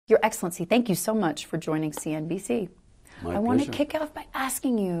Your Excellency, thank you so much for joining CNBC. My I want to pleasure. kick off by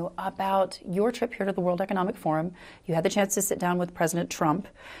asking you about your trip here to the World Economic Forum. You had the chance to sit down with President Trump.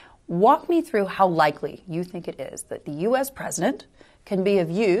 Walk me through how likely you think it is that the U.S. president can be of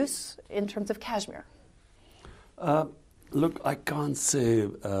use in terms of Kashmir. Look, I can't say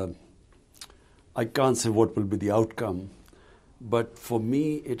what will be the outcome, but for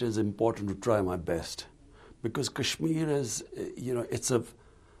me it is important to try my best, because Kashmir is, it's a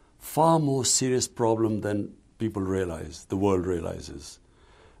far more serious problem than people realize, the world realizes.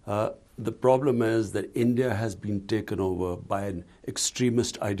 The problem is that India has been taken over by an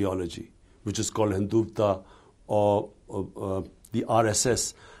extremist ideology, which is called Hindutva or the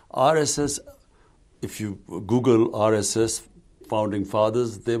RSS. RSS, if you Google RSS, founding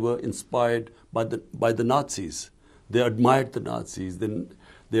fathers, they were inspired by the Nazis. They admired the Nazis. Then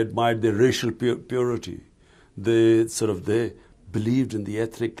they admired their racial purity. They believed in the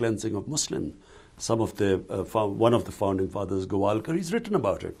ethnic cleansing of Muslims. One of the founding fathers, Gowalkar, he's written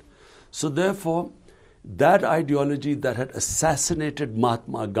about it. So therefore, that ideology that had assassinated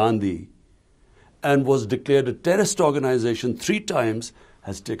Mahatma Gandhi and was declared a terrorist organization 3 times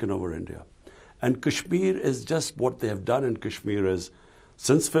has taken over India. And Kashmir is just what they have done in Kashmir is,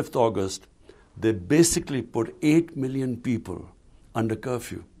 since 5th August, they basically put 8 million people under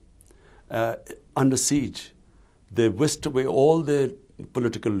curfew, under siege. They whisked away all their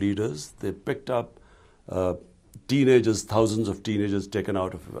political leaders. They picked up teenagers, thousands of teenagers taken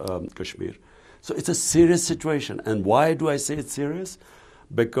out of Kashmir. So it's a serious situation. And why do I say it's serious?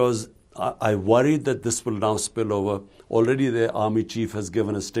 Because I worry that this will now spill over. Already the army chief has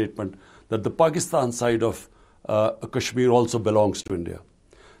given a statement that the Pakistan side of Kashmir also belongs to India.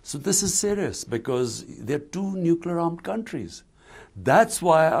 So this is serious because they're 2 nuclear-armed countries. That's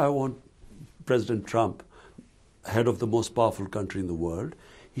why I want President Trump, head of the most powerful country in the world,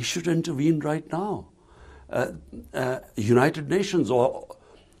 he should intervene right now. United Nations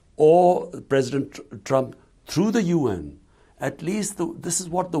or President Trump through the UN. At least this is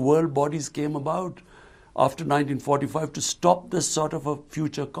what the world bodies came about after 1945 to stop this sort of a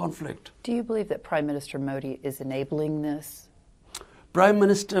future conflict. Do you believe that Prime Minister Modi is enabling this? Prime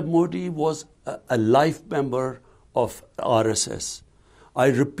Minister Modi was a life member of RSS. I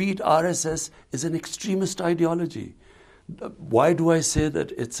repeat, RSS is an extremist ideology. Why do I say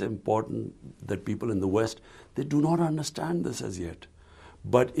that it's important that people in the West, they do not understand this as yet?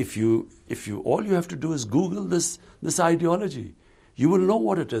 But if you all you have to do is Google this ideology, you will know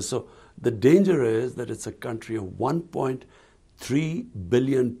what it is. So the danger is that it's a country of 1.3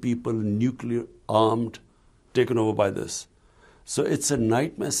 billion people, nuclear armed, taken over by this. So it's a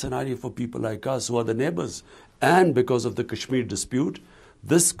nightmare scenario for people like us who are the neighbors. And because of the Kashmir dispute,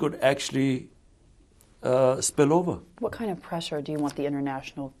 this could actually spill over. What kind of pressure do you want the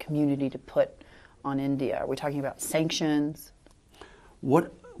international community to put on India? Are we talking about sanctions?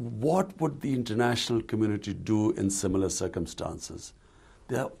 What would the international community do in similar circumstances?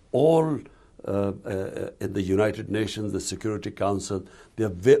 They are all in the United Nations, the Security Council. There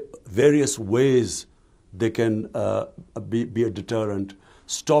are various ways they can be a deterrent,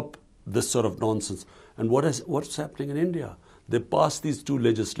 stop this sort of nonsense. And what's happening in India? They passed these 2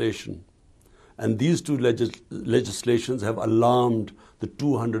 legislation, and these 2 legislations have alarmed the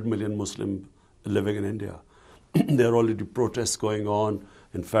 200 million Muslims living in India. There are already protests going on.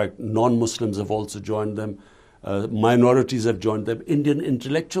 In fact, non-Muslims have also joined them. Minorities have joined them. Indian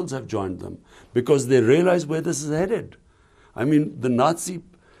intellectuals have joined them because they realize where this is headed. I mean, the Nazi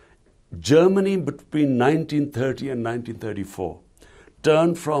Germany between 1930 and 1934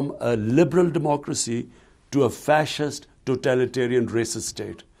 turned from a liberal democracy to a fascist, totalitarian, racist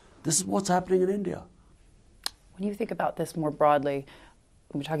state. This is what's happening in India. When you think about this more broadly,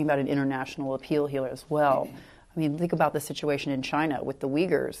 we're talking about an international appeal here as well. I mean, think about the situation in China with the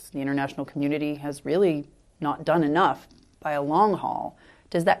Uyghurs. The international community has really not done enough by a long haul.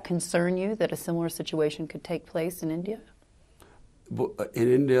 Does that concern you that a similar situation could take place in India?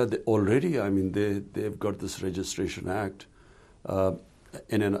 In India, they've got this Registration Act.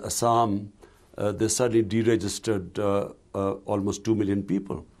 In Assam, they suddenly deregistered almost 2 million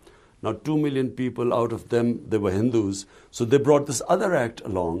people. Now, 2 million people, out of them, they were Hindus. So they brought this other act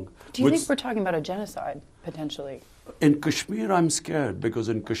along. Do you think we're talking about a genocide, potentially? In Kashmir, I'm scared, because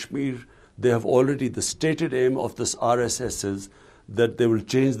in Kashmir, they have already, the stated aim of this RSS is that they will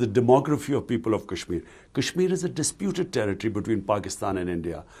change the demography of people of Kashmir. Kashmir is a disputed territory between Pakistan and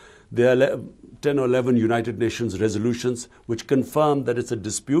India. There are 10 or 11 United Nations resolutions which confirm that it's a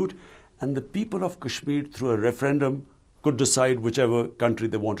dispute, and the people of Kashmir, through a referendum, could decide whichever country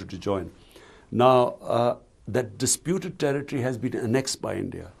they wanted to join. Now, that disputed territory has been annexed by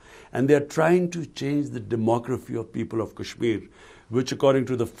India. And they're trying to change the demography of people of Kashmir, which according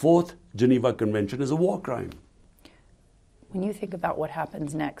to the 4th Geneva Convention is a war crime. When you think about what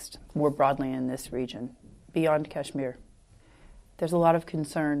happens next, more broadly in this region, beyond Kashmir, there's a lot of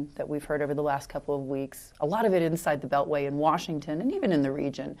concern that we've heard over the last couple of weeks, a lot of it inside the Beltway in Washington and even in the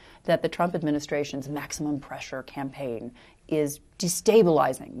region, that the Trump administration's maximum pressure campaign is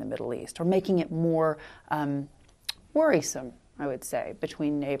destabilizing the Middle East or making it more worrisome, I would say,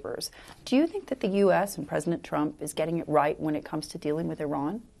 between neighbors. Do you think that the U.S. and President Trump is getting it right when it comes to dealing with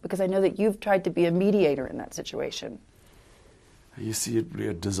Iran? Because I know that you've tried to be a mediator in that situation. You see, it would be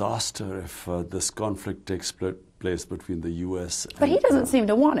a disaster if this conflict takes place between the U.S. But he doesn't seem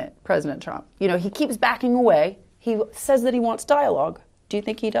to want it, President Trump. You know, he keeps backing away. He says that he wants dialogue. Do you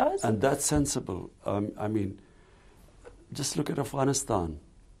think he does? And that's sensible. I mean, just look at Afghanistan.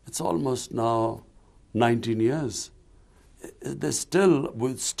 It's almost now 19 years. We're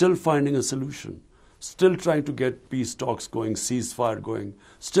still finding a solution, still trying to get peace talks going, ceasefire going.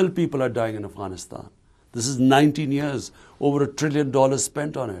 Still people are dying in Afghanistan. This is 19 years, over $1 trillion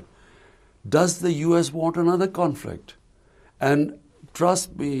spent on it. Does the U.S. want another conflict? And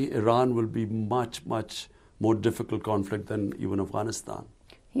trust me, Iran will be much, much more difficult conflict than even Afghanistan.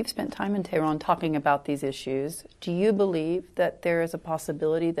 You've spent time in Tehran talking about these issues. Do you believe that there is a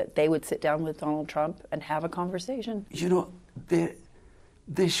possibility that they would sit down with Donald Trump and have a conversation? You know,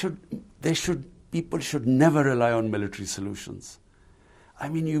 people should never rely on military solutions. I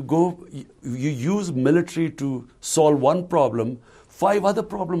mean, you use military to solve one problem, 5 other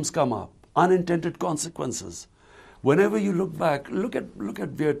problems come up, unintended consequences. Whenever you look back, look at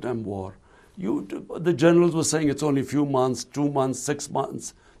Vietnam War. The generals were saying it's only a few months, 2 months, 6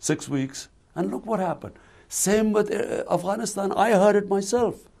 months, 6 weeks, and look what happened. Same with Afghanistan. I heard it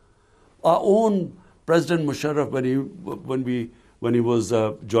myself. Our own President Musharraf, when he was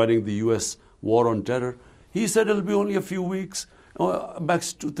joining the U.S. war on terror, he said it'll be only a few weeks,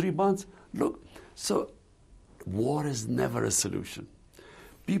 max 2-3 months. Look, so war is never a solution.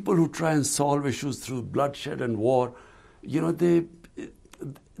 People who try and solve issues through bloodshed and war, you know, they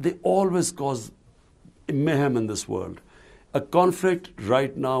always cause mayhem in this world. A conflict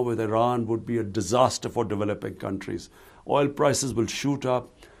right now with Iran would be a disaster for developing countries. Oil prices will shoot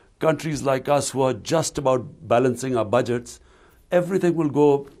up. Countries like us who are just about balancing our budgets, everything will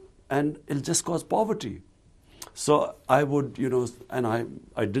go and it'll just cause poverty. So I would, you know, and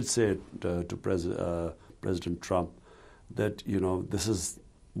I did say it to President Trump that, you know,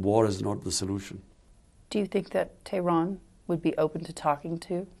 war is not the solution. Do you think that Tehran would be open to talking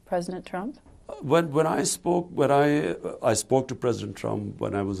to President Trump? When I spoke to President Trump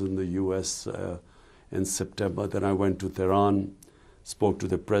when I was in the U.S. In September, then I went to Tehran, spoke to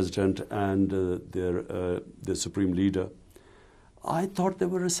the president and their supreme leader. I thought they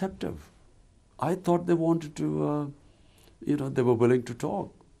were receptive. I thought they wanted to, they were willing to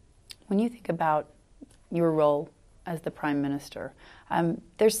talk. When you think about your role as the Prime Minister,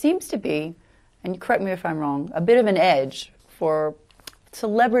 there seems to be, and correct me if I'm wrong, a bit of an edge for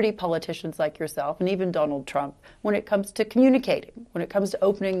celebrity politicians like yourself and even Donald Trump when it comes to communicating, when it comes to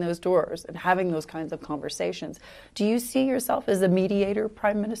opening those doors and having those kinds of conversations. Do you see yourself as a mediator,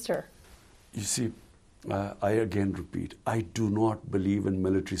 Prime Minister? You see, I again repeat, I do not believe in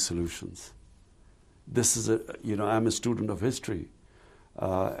military solutions. This is I'm a student of history,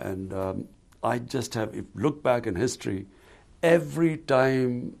 and I just have, if you look back in history, every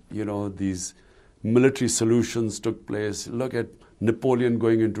time, these military solutions took place, look at Napoleon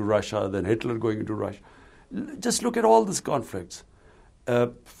going into Russia, then Hitler going into Russia. Just look at all these conflicts.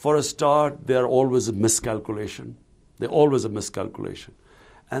 For a start, they're always a miscalculation. They're always a miscalculation.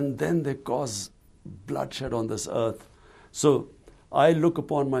 And then they cause bloodshed on this earth. So I look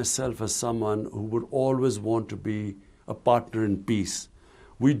upon myself as someone who would always want to be a partner in peace.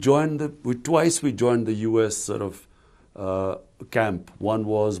 Twice we joined the U.S. sort of camp. One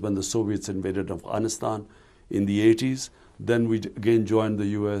was when the Soviets invaded Afghanistan in the 80s. Then we again joined the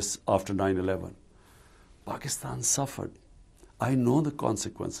U.S. after 9/11. Pakistan suffered. I know the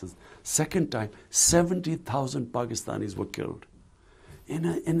consequences. Second time, 70,000 Pakistanis were killed in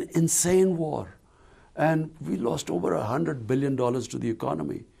an insane war. And we lost over $100 billion to the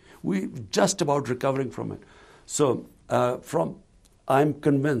economy. We're just about recovering from it. So I'm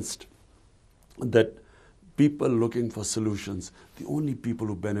convinced that people looking for solutions, the only people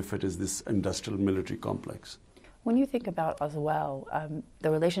who benefit is this industrial military complex. When you think about as well the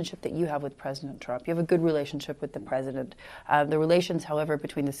relationship that you have with President Trump, you have a good relationship with the president. The relations, however,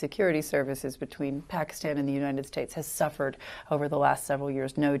 between the security services between Pakistan and the United States has suffered over the last several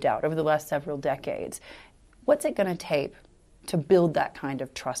years, no doubt, over the last several decades. What's it going to take to build that kind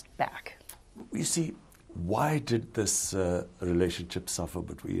of trust back? You see, why did this relationship suffer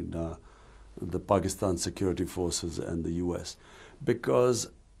between the Pakistan security forces and the US? Because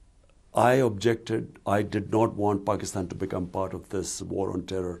I objected. I did not want Pakistan to become part of this war on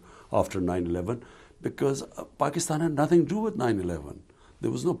terror after 9/11, because Pakistan had nothing to do with 9/11.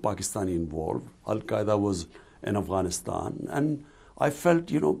 There was no Pakistani involved. Al-Qaeda was in Afghanistan. And I felt,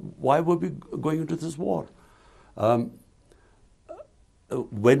 why were we going into this war? When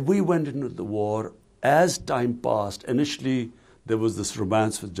we went into the war, as time passed, initially there was this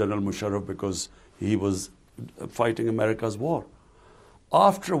romance with General Musharraf because he was fighting America's war.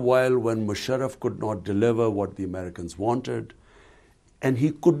 After a while, when Musharraf could not deliver what the Americans wanted, and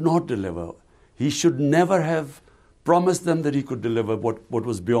he could not deliver, he should never have promised them that he could deliver what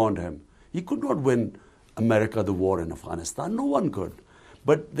was beyond him. He could not win America the war in Afghanistan. No one could.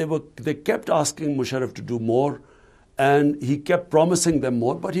 But they kept asking Musharraf to do more, and he kept promising them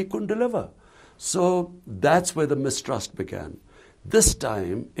more, but he couldn't deliver. So that's where the mistrust began. This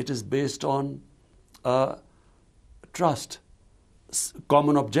time, it is based on trust,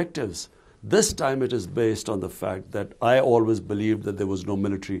 common objectives. This time, it is based on the fact that I always believed that there was no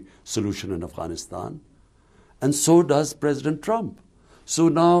military solution in Afghanistan, and so does President Trump. So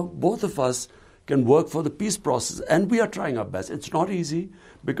now both of us can work for the peace process, and we are trying our best. It's not easy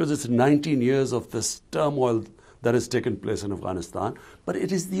because it's 19 years of this turmoil that has taken place in Afghanistan, but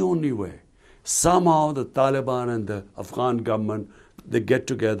it is the only way. Somehow the Taliban and the Afghan government, they get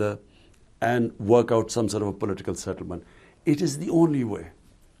together and work out some sort of a political settlement. It is the only way.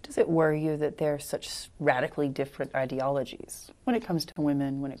 Does it worry you that there are such radically different ideologies when it comes to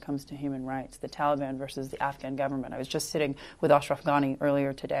women, when it comes to human rights, the Taliban versus the Afghan government? I was just sitting with Ashraf Ghani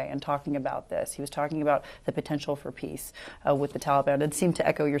earlier today and talking about this. He was talking about the potential for peace with the Taliban. It seemed to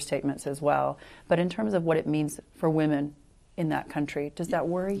echo your statements as well. But in terms of what it means for women in that country, does that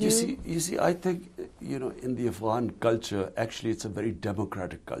worry you? You see, I think, in the Afghan culture, actually it's a very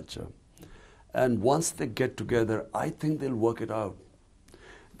democratic culture. And once they get together, I think they'll work it out.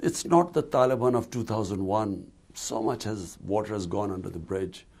 It's not the Taliban of 2001. So much water has gone under the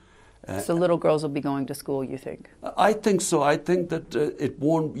bridge. So little girls will be going to school, you think? I think so. I think that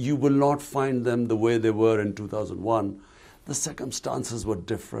you will not find them the way they were in 2001. The circumstances were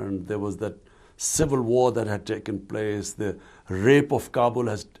different. There was that civil war that had taken place. The rape of Kabul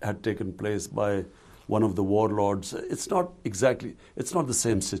had taken place by one of the warlords. It's not the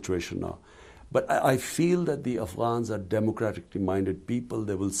same situation now. But I feel that the Afghans are democratically minded people.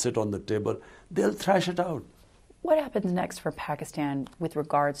 They will sit on the table. They'll thrash it out. What happens next for Pakistan with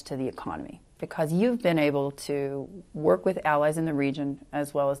regards to the economy? Because you've been able to work with allies in the region,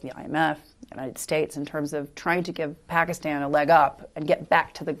 as well as the IMF, the United States, in terms of trying to give Pakistan a leg up and get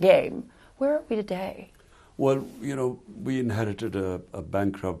back to the game. Where are we today? Well, we inherited a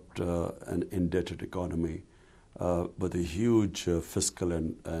bankrupt and indebted economy. With a huge fiscal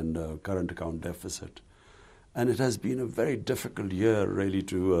and current account deficit. And it has been a very difficult year, really,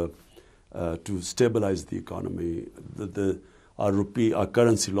 to stabilize the economy. Our rupee, our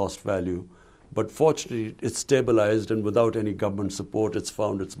currency lost value. But fortunately, it's stabilized, and without any government support, it's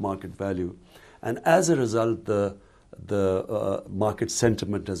found its market value. And as a result, the market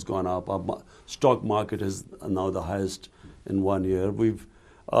sentiment has gone up. Our stock market is now the highest in 1 year.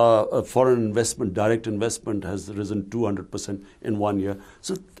 Foreign investment, direct investment has risen 200% in 1 year.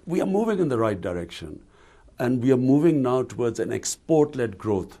 So we are moving in the right direction. And we are moving now towards an export-led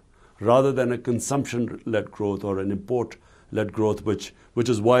growth rather than a consumption-led growth or an import-led growth, which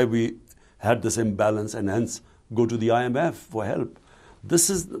is why we had this imbalance and hence go to the IMF for help.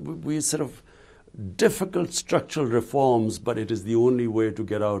 We sort of difficult structural reforms, but it is the only way to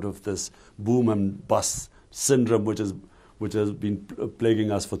get out of this boom and bust syndrome, which has been plaguing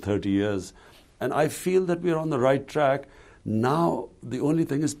us for 30 years. And I feel that we are on the right track. Now, the only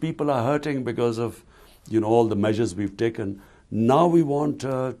thing is people are hurting because of all the measures we've taken. Now we want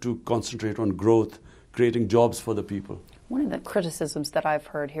to concentrate on growth, creating jobs for the people. One of the criticisms that I've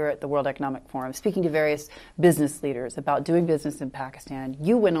heard here at the World Economic Forum, speaking to various business leaders about doing business in Pakistan,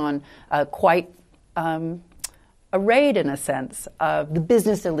 you went on quite a raid, in a sense, of the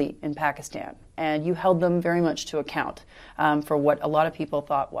business elite in Pakistan. And you held them very much to account for what a lot of people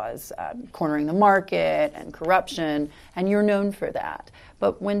thought was cornering the market and corruption, and you're known for that.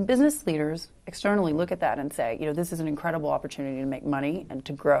 But when business leaders externally look at that and say, this is an incredible opportunity to make money and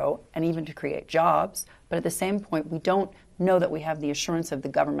to grow and even to create jobs, but at the same point, we don't know that we have the assurance of the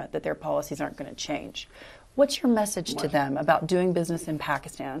government that their policies aren't going to change. What's your message to them about doing business in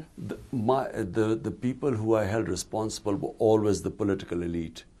Pakistan? The people who I held responsible were always the political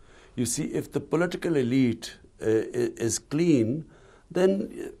elite. You see, if the political elite is clean,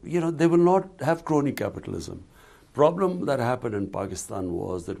 then they will not have crony capitalism. Problem that happened in Pakistan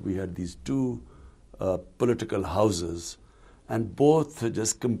was that we had these two political houses, and both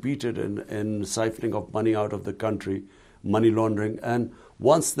just competed in siphoning of money out of the country, money laundering. And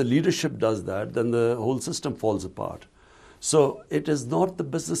once the leadership does that, then the whole system falls apart. So it is not the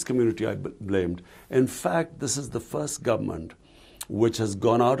business community I blamed. In fact, this is the first government which has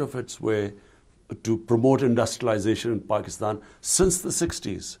gone out of its way to promote industrialization in Pakistan since the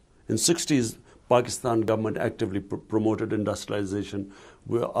 60s. In 60s, Pakistan government actively promoted industrialization.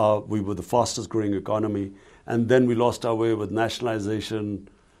 We were the fastest growing economy. And then we lost our way with nationalization.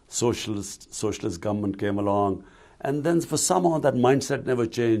 Socialist government came along. And then for somehow that mindset never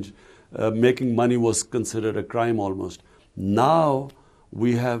changed. Making money was considered a crime almost. Now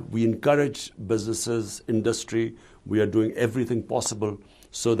we encourage businesses, industry. We are doing everything possible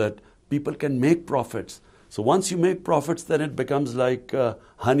so that people can make profits. So once you make profits, then it becomes like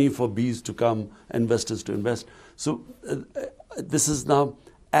honey for bees to come, investors to invest. So this is now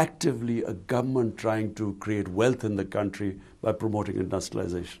actively a government trying to create wealth in the country by promoting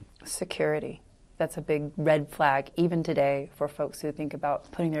industrialization. Security. That's a big red flag even today for folks who think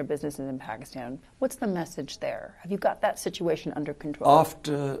about putting their businesses in Pakistan. What's the message there? Have you got that situation under control?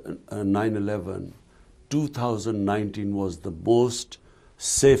 After 9/11, 2019 was the most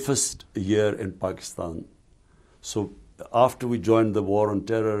safest year in Pakistan. So after we joined the war on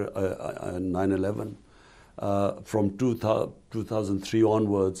terror in 9/11, from 2003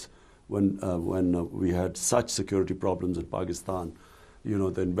 onwards, when we had such security problems in Pakistan,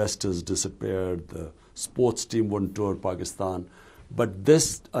 the investors disappeared, the sports team wouldn't tour Pakistan. But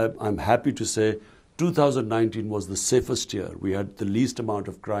this, I'm happy to say, 2019 was the safest year. We had the least amount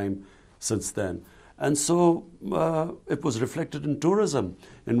of crime since then. And so it was reflected in tourism.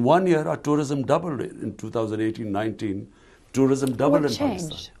 In 1 year, our tourism doubled in 2018-19. Tourism doubled in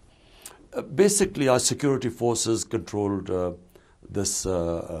Pakistan. Basically, our security forces controlled the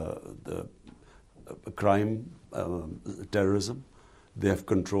crime, terrorism. They have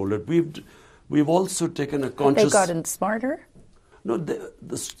controlled it. We've also taken a conscious... They've gotten smarter? No,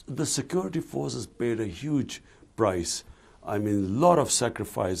 the security forces paid a huge price. I mean, a lot of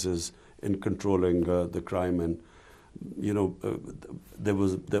sacrifices in controlling the crime. And, there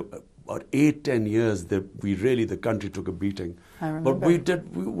was about 8-10 years that the country took a beating. I remember. But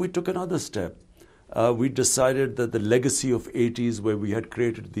we took another step. We decided that the legacy of 80s, where we had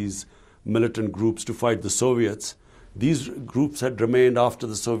created these militant groups to fight the Soviets, these groups had remained after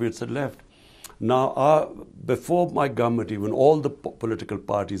the Soviets had left. Now, before my government, even all the political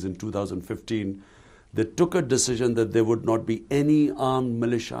parties in 2015, they took a decision that there would not be any armed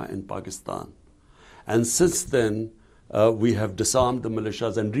militia in Pakistan. And since then, we have disarmed the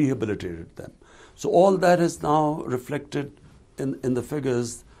militias and rehabilitated them. So all that is now reflected in the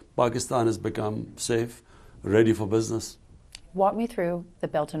figures. Pakistan has become safe, ready for business. Walk me through the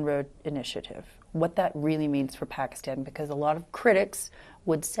Belt and Road Initiative, what that really means for Pakistan, because a lot of critics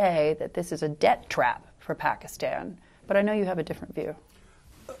would say that this is a debt trap for Pakistan. But I know you have a different view.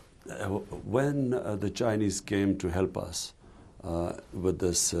 When the Chinese came to help us with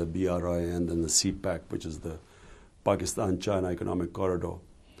this BRI and then the CPEC, which is the Pakistan-China Economic Corridor,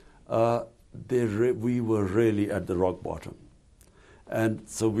 we were really at the rock bottom. And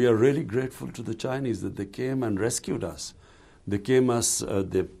so we are really grateful to the Chinese that they came and rescued us. They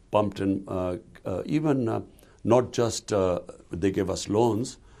they pumped in, not just they gave us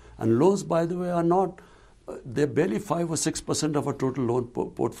loans. And loans, by the way, are not, they're barely 5 or 6% of our total loan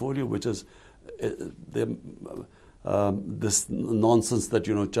portfolio, which is this nonsense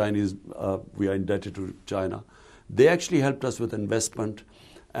that, Chinese, we are indebted to China. They actually helped us with investment.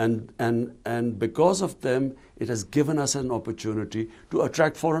 And because of them, it has given us an opportunity to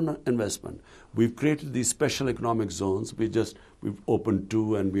attract foreign investment. We've created these special economic zones. We've opened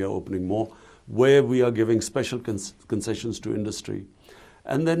 2 and we are opening more, where we are giving special concessions to industry.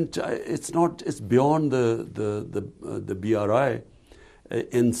 And then it's beyond the BRI.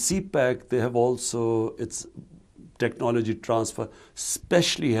 In CPEC, they have also, it's technology transfer,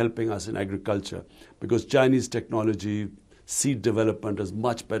 especially helping us in agriculture, because Chinese technology, seed development is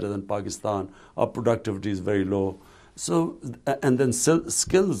much better than Pakistan. Our productivity is very low. So, and then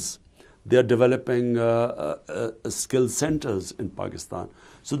skills. They are developing skill centers in Pakistan.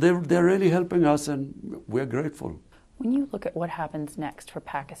 So they're really helping us, and we're grateful. When you look at what happens next for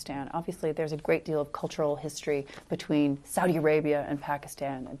Pakistan, obviously there's a great deal of cultural history between Saudi Arabia and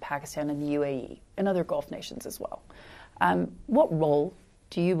Pakistan and the UAE and other Gulf nations as well. What role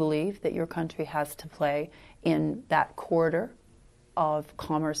do you believe that your country has to play in that corridor of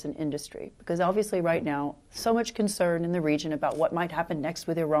commerce and industry? Because obviously right now, so much concern in the region about what might happen next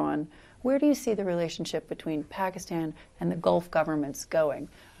with Iran. Where do you see the relationship between Pakistan and the Gulf governments going?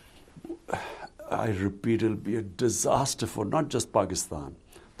 I repeat, it'll be a disaster for not just Pakistan,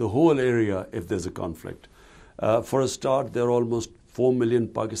 the whole area if there's a conflict. For a start, there are almost 4 million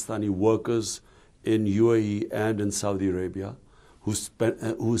Pakistani workers in UAE and in Saudi Arabia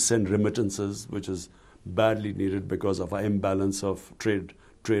who send remittances, which is badly needed because of our imbalance of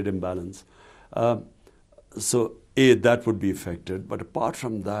trade imbalance. So that would be affected. But apart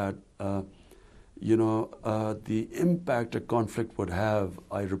from that, the impact a conflict would have,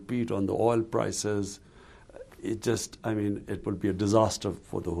 I repeat, on the oil prices, it will be a disaster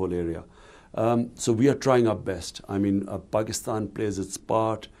for the whole area. So we are trying our best. Pakistan plays its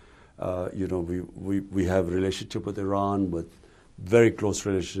part. We have a relationship with Iran, with very close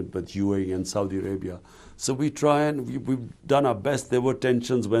relationship with UAE and Saudi Arabia. So we try and we've done our best. There were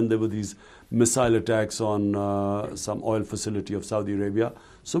tensions when there were these missile attacks on some oil facility of Saudi Arabia.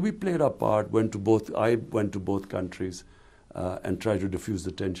 So we played our part, I went to both countries and tried to diffuse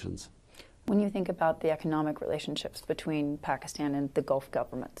the tensions. When you think about the economic relationships between Pakistan and the Gulf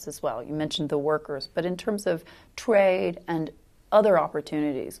governments as well, you mentioned the workers, but in terms of trade and other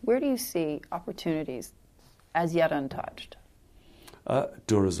opportunities, where do you see opportunities as yet untouched?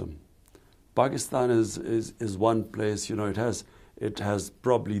 Tourism. Pakistan is one place, it has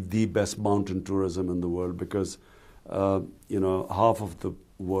probably the best mountain tourism in the world because, half of the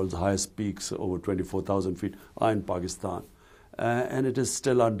world's highest peaks, over 24,000 feet, are in Pakistan. And it is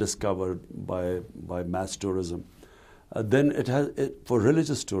still undiscovered by mass tourism. Then for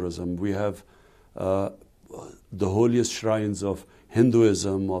religious tourism, we have the holiest shrines of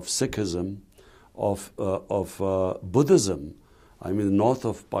Hinduism, of Sikhism, of Buddhism. The north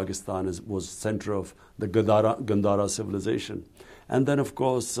of Pakistan was center of the Gandhara civilization. And then, of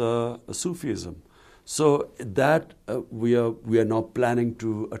course, Sufism. So that we are now planning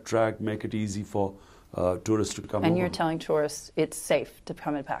to make it easy for tourists to come. And over. you're telling tourists it's safe to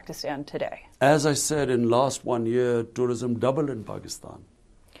come in Pakistan today? As I said, in last 1 year, tourism doubled in Pakistan.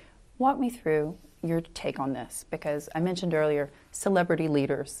 Walk me through your take on this, because I mentioned earlier, celebrity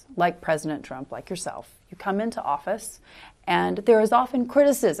leaders like President Trump, like yourself, you come into office and there is often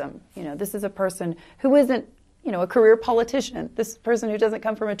criticism. This is a person who isn't, a career politician, this person who doesn't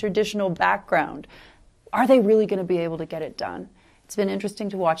come from a traditional background. Are they really going to be able to get it done? It's been interesting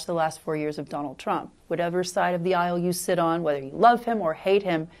to watch the last 4 years of Donald Trump. Whatever side of the aisle you sit on, whether you love him or hate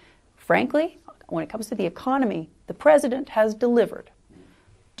him, frankly, when it comes to the economy, the president has delivered.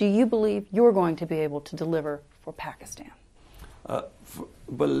 Do you believe you're going to be able to deliver for Pakistan?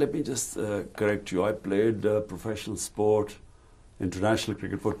 Well, let me just correct you. I played professional sport, international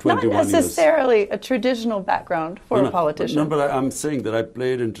cricket for 21 years. Not necessarily a traditional background for a politician. No, but I'm saying that I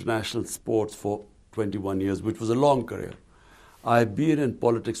played international sports for 21 years, which was a long career. I've been in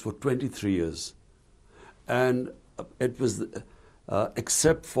politics for 23 years. And it was,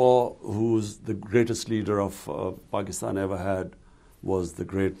 except for who's the greatest leader of Pakistan ever had, was the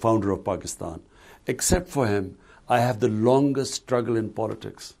great founder of Pakistan. Except for him, I have the longest struggle in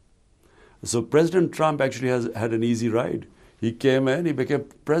politics. So President Trump actually had an easy ride. He came in, he became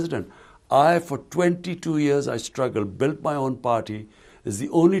president. For 22 years, I struggled, built my own party. It's the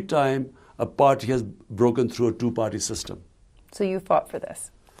only time a party has broken through a two-party system. So you fought for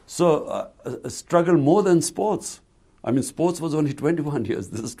this? So a struggle more than sports. Sports was only 21 years.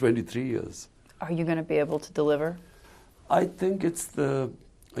 This is 23 years. Are you going to be able to deliver? I think it's the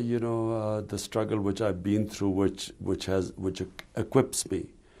struggle which I've been through, which equips me.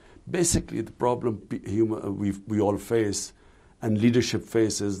 Basically, the problem we all face and leadership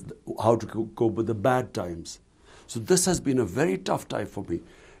faces how to cope with the bad times. So this has been a very tough time for me.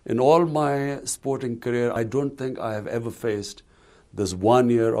 In all my sporting career, I don't think I have ever faced this 1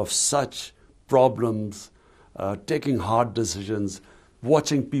 year of such problems, taking hard decisions,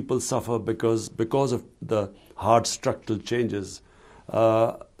 watching people suffer because of the hard structural changes.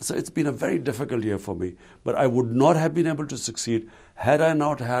 So it's been a very difficult year for me. But I would not have been able to succeed had I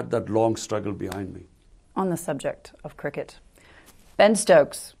not had that long struggle behind me. On the subject of cricket, Ben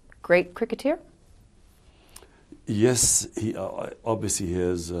Stokes, great cricketer? Yes, obviously he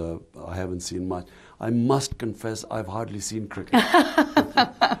is. I haven't seen much. I must confess, I've hardly seen cricket.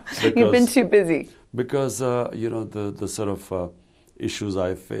 You've been too busy. Because, the sort of issues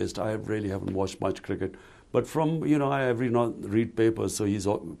I've faced, I really haven't watched much cricket. But from, I read papers, so he's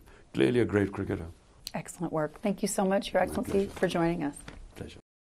clearly a great cricketer. Excellent work. Thank you so much, Your Excellency, for joining us. Pleasure.